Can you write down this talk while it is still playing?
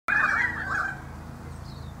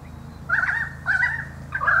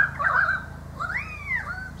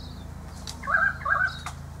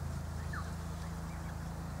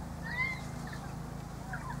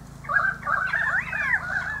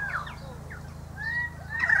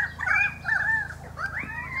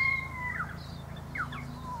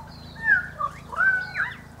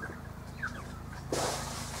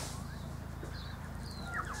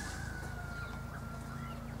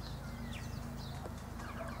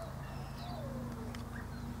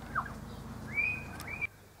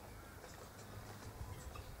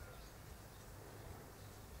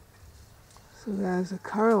So there's a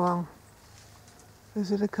currawong.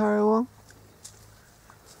 Is it a currawong?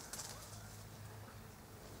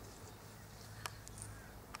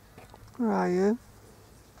 Where are you?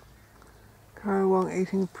 Currawong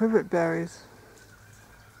eating privet berries.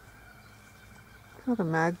 It's not a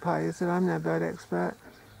magpie, is it? I'm no bird expert.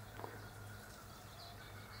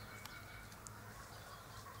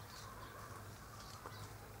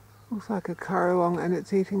 Looks like a currawong, and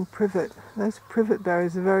it's eating privet. Those privet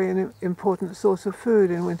berries are a very important source of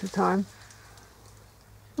food in wintertime.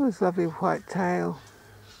 Oh, this lovely white tail.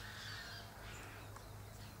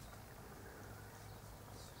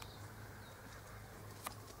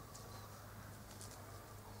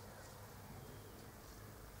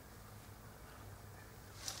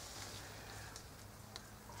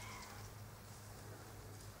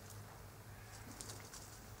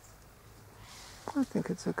 I think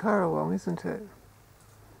it's a currawong, isn't it?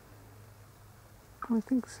 I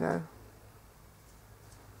think so.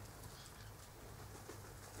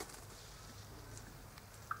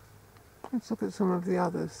 Let's look at some of the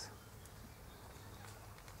others.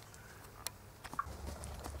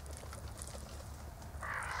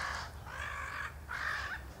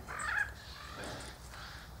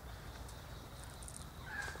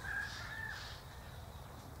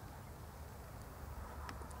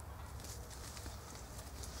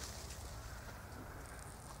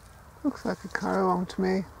 Looks like a currawong to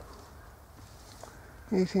me,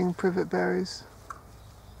 eating privet berries.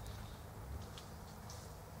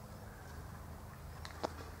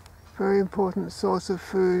 Very important source of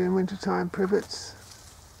food in wintertime, privets.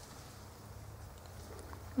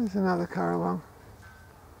 There's another currawong.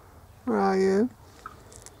 Where are you?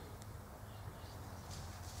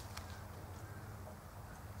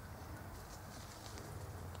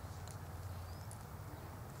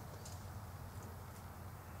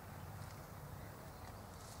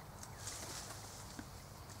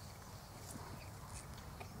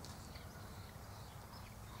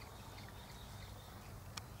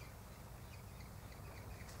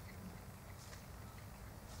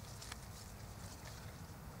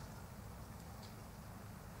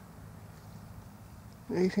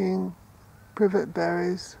 Eating privet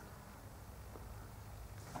berries.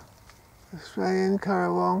 Australian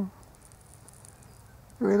currawong.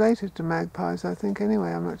 Related to magpies, I think,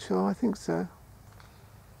 anyway. I'm not sure. I think so.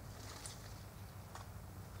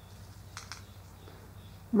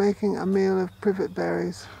 Making a meal of privet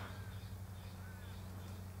berries.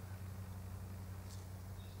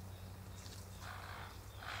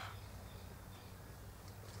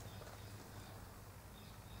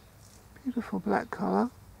 Beautiful black collar.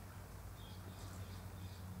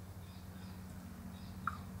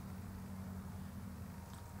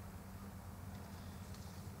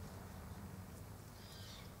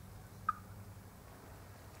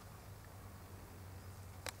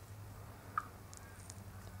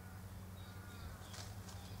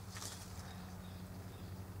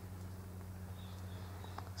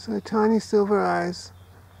 So tiny silvereyes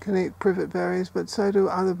can eat privet berries, but so do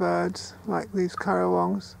other birds, like these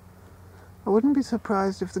currawongs. I wouldn't be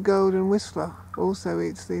surprised if the golden whistler also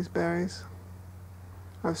eats these berries.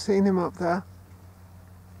 I've seen him up there.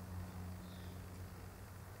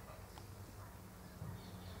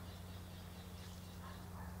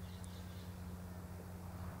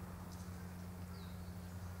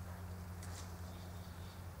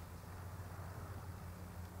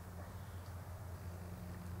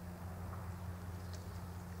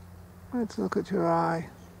 Let's look at your eye.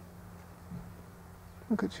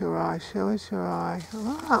 Look at your eye. Show us your eye.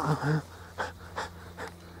 Ah.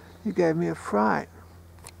 You gave me a fright.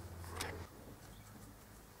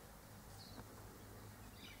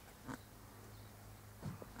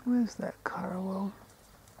 Where's that currawong?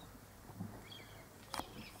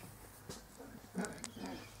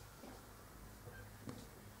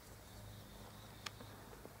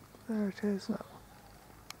 There it is. Look.